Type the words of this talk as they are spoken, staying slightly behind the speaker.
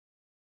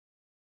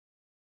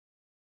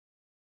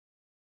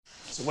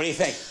So what do you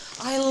think?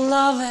 I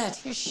love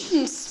it. You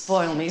shouldn't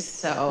spoil me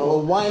so.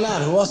 Well, why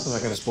not? Who else am I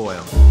going to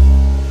spoil?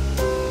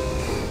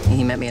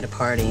 He met me at a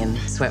party and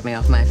swept me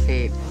off my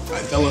feet. I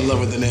fell in love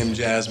with the name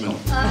Jasmine.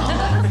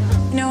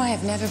 You know, I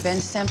have never been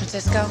to San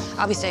Francisco.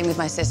 I'll be staying with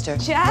my sister.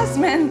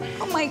 Jasmine,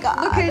 oh my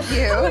God. Look at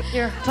you.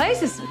 Your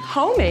place is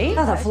homey.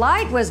 Oh, the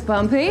flight was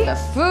bumpy. The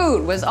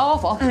food was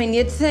awful. I mean,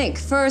 you'd think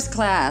first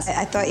class.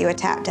 I thought you were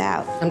tapped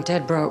out. I'm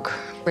dead broke.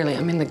 Really,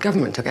 I mean, the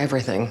government took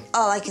everything.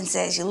 All I can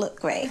say is you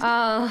look great.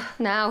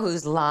 Now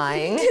who's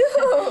lying?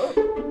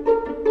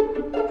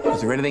 Is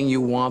there anything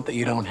you want that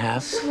you don't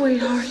have?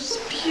 Sweetheart, it's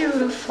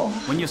beautiful.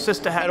 When your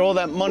sister had all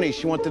that money,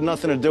 she wanted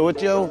nothing to do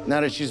with you.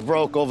 Now that she's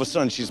broke, all of a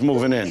sudden she's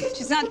moving in.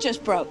 She's not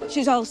just broke.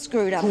 She's all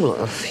screwed up.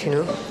 Love, you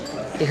know?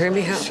 You heard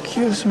me?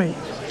 Excuse me.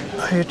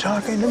 Are you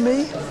talking to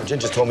me?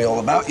 Ginger told me all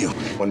about you.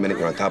 One minute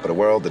you're on top of the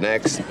world, the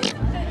next,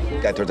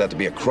 guy turns out to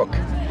be a crook.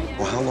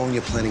 Well, how long are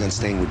you planning on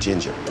staying with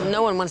Ginger?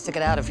 No one wants to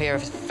get out of here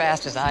as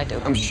fast as I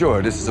do. I'm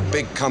sure this is a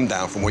big come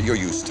down from what you're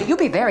used to. You'll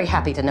be very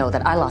happy to know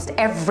that I lost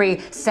every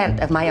cent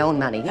of my own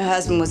money. Her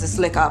husband was a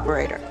slick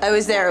operator. I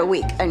was there a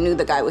week. I knew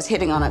the guy was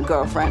hitting on a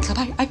girlfriend.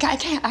 I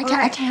can't.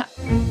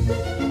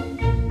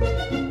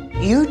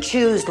 You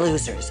choose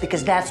losers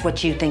because that's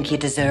what you think you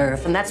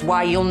deserve, and that's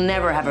why you'll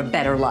never have a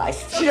better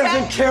life. She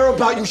doesn't care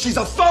about you. She's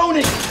a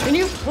phony. Can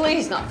you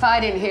please not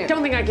fight in here?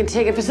 Don't think I can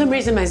take it. For some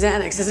reason, my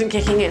Xanax isn't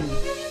kicking in.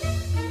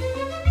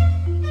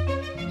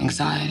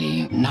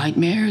 Anxiety,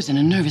 nightmares, and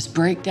a nervous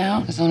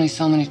breakdown. There's only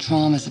so many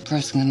traumas a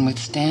person can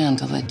withstand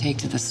till they take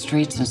to the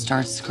streets and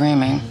start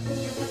screaming.